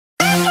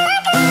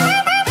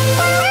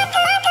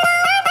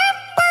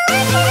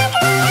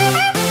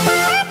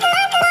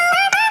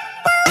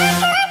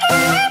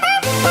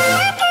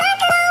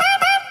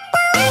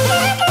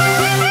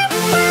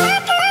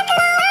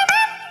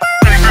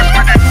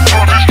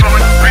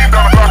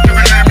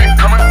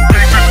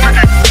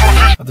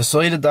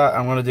decided that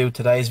I'm going to do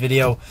today's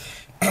video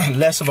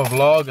less of a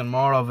vlog and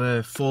more of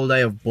a full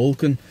day of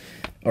bulking,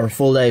 or a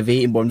full day of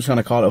eating, but I'm just going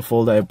to call it a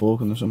full day of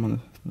bulking or something.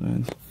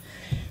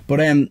 But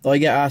I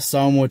get asked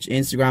so much,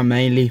 Instagram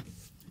mainly,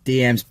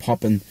 DMs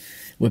popping,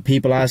 with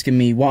people asking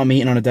me what I'm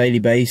eating on a daily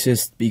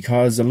basis,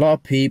 because a lot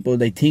of people,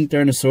 they think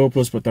they're in a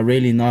surplus, but they're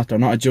really not. They're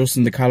not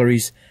adjusting the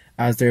calories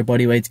as their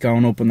body weight's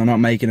going up, and they're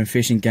not making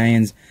efficient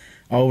gains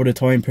over the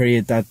time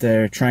period that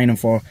they're training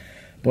for.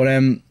 But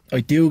I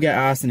do get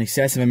asked an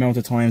excessive amount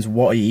of times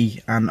what I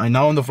eat, and I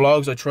know in the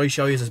vlogs I try to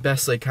show you as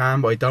best as I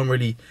can, but I don't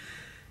really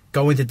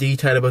go into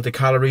detail about the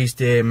calories,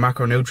 the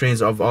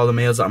macronutrients of all the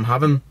meals that I'm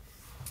having.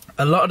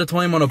 A lot of the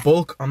time on a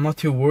bulk, I'm not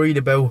too worried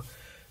about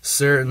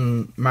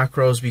certain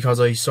macros, because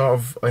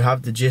I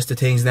have the gist of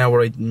things now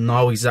where I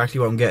know exactly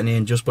what I'm getting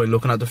in just by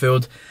looking at the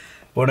food.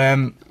 But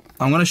I'm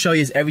going to show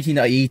you everything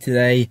that I eat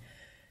today.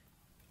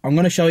 I'm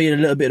going to show you a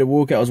little bit of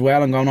workout as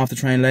well. I'm going off to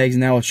train legs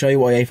now. I'll show you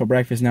what I ate for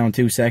breakfast now in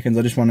 2 seconds.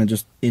 I just want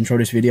to intro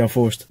this video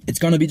first. It's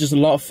going to be just a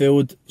lot of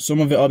food. Some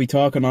of it I'll be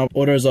talking of,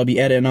 others I'll be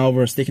editing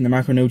over, sticking the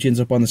macronutrients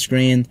up on the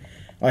screen.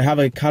 I have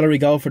a calorie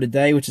goal for the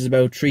day, which is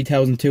about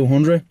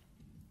 3,200.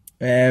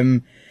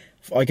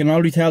 I can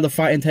already tell the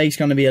fat intake's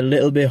going to be a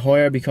little bit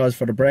higher, because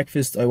for the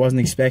breakfast I wasn't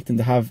expecting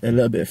to have a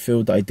little bit of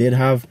food that I did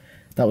have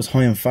that was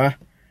high in fat.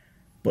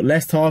 But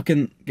less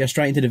talking, get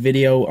straight into the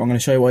video. I'm going to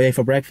show you what I ate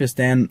for breakfast,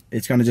 then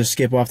it's going to just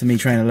skip off to me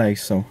training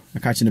legs, so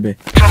I'll catch you in a bit.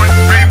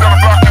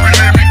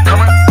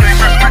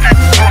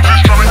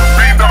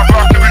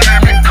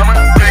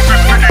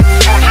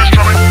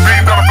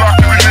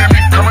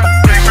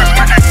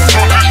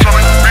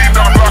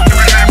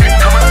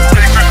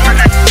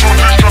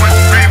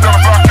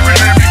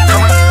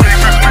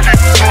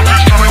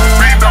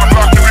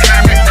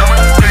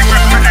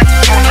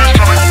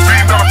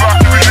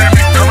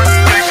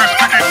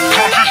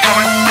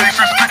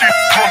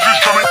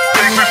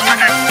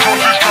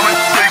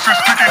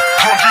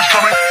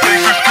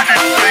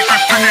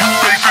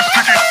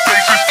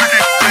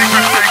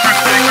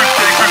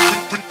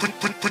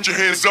 Put your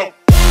hands up.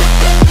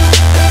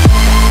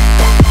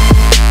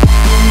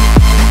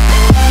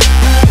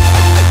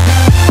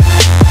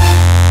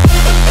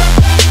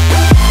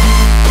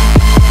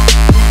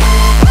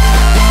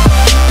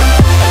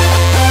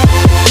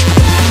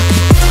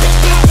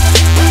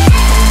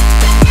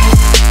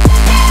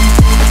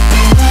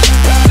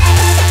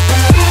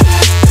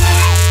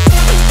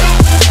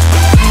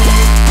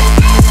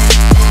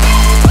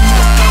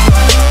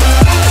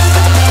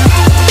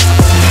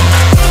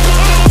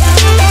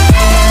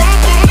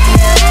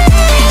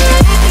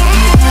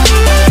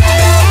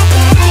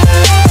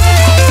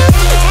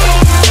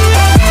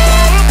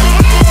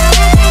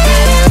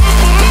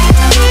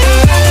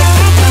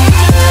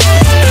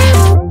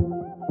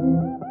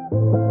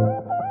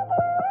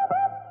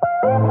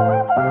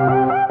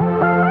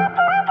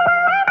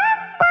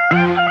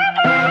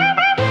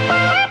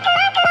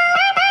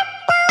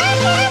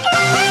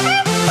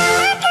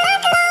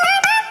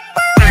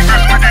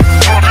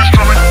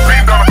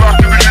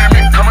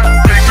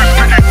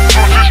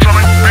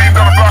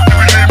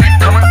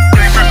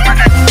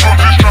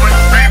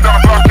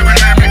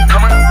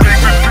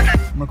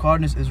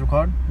 This is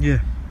recording? Yeah.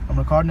 I'm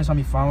recording this on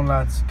my phone,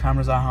 lads.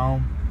 Camera's at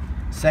home.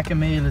 Second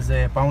meal is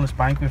a boneless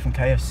banquet from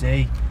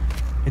KFC.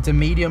 It's a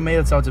medium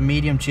meal, so it's a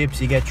medium chips.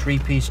 You get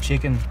 3-piece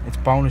chicken. It's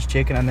boneless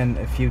chicken, and then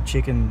a few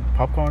chicken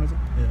popcorn, is it?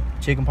 Yeah.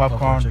 Chicken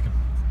popcorn chicken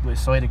with a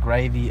side of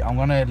gravy. I'm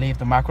gonna leave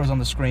the macros on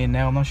the screen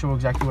now. I'm not sure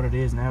exactly what it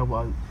is now, but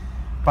I'll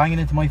bang it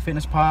into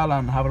MyFitnessPal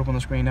and have it up on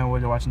the screen now while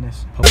you're watching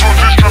this.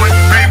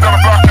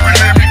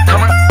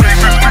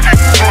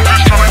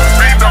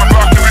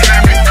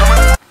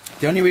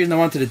 The only reason I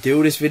wanted to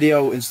do this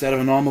video instead of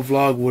a normal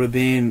vlog would have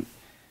been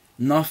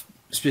not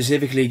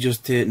specifically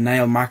just to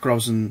nail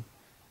macros and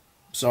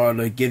sort of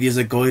like give you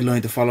a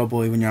guideline to follow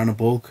by when you're on a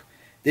bulk.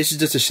 This is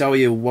just to show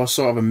you what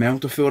sort of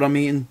amount of food I'm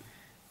eating.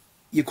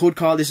 You could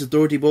call this a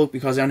dirty bulk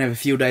because I only have a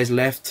few days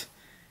left,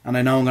 and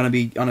I know I'm going to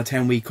be on a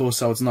 10-week course,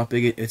 so it's not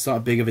big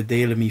of a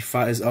deal if my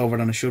fat is over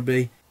than it should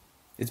be.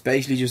 It's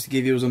basically just to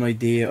give you an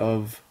idea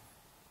of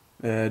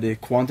the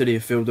quantity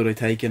of food that I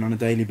take in on a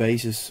daily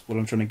basis while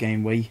I'm trying to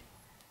gain weight.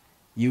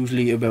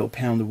 Usually about a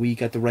pound a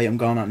week at the rate I'm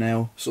going at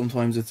now.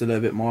 Sometimes it's a little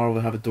bit more if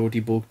I have a dirty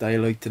bulk day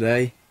like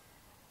today.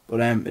 But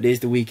it is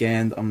the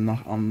weekend.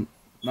 I'm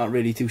not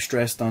really too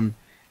stressed on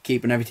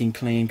keeping everything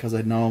clean, because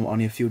I know I'm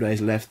only a few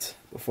days left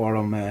before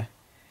I'm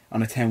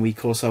on a 10-week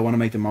course, so I want to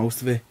make the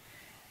most of it.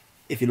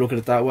 If you look at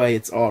it that way,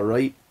 it's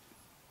alright.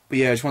 But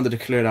yeah, I just wanted to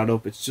clear that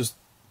up.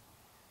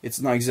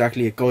 It's not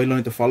exactly a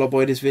guideline to follow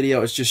by this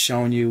video. It's just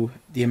showing you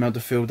the amount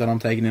of food that I'm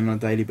taking in on a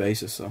daily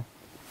basis. So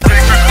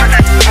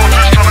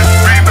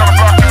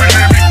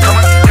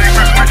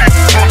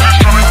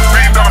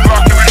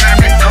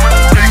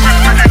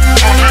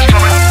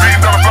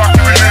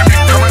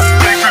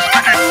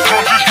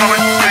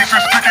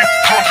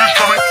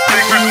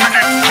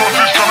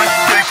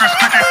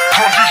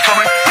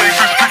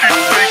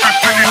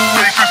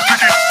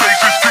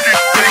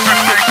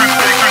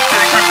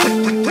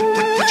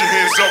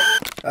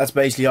that's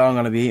basically all I'm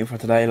going to be eating for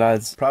today,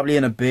 lads. Probably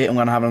in a bit I'm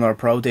going to have another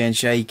protein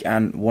shake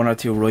and 1 or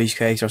 2 rice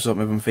cakes or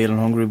something if I'm feeling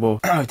hungry,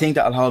 but I think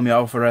that'll hold me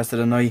out for the rest of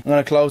the night. I'm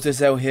going to close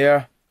this out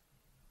here.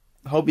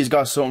 Hope you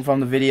got something from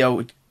the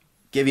video,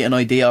 give you an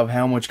idea of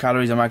how much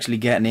calories I'm actually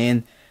getting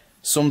in.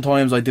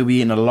 Sometimes I do be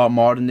eating a lot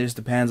more than this,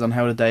 depends on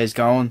how the day is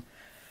going.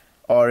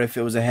 Or if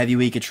it was a heavy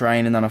week of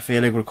training and I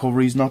feel like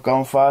recovery's not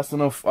going fast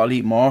enough, I'll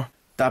eat more.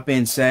 That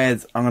being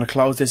said, I'm going to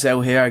close this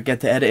out here,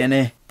 get to editing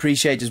it.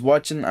 Appreciate you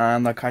watching,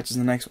 and I'll catch you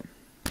in the next one.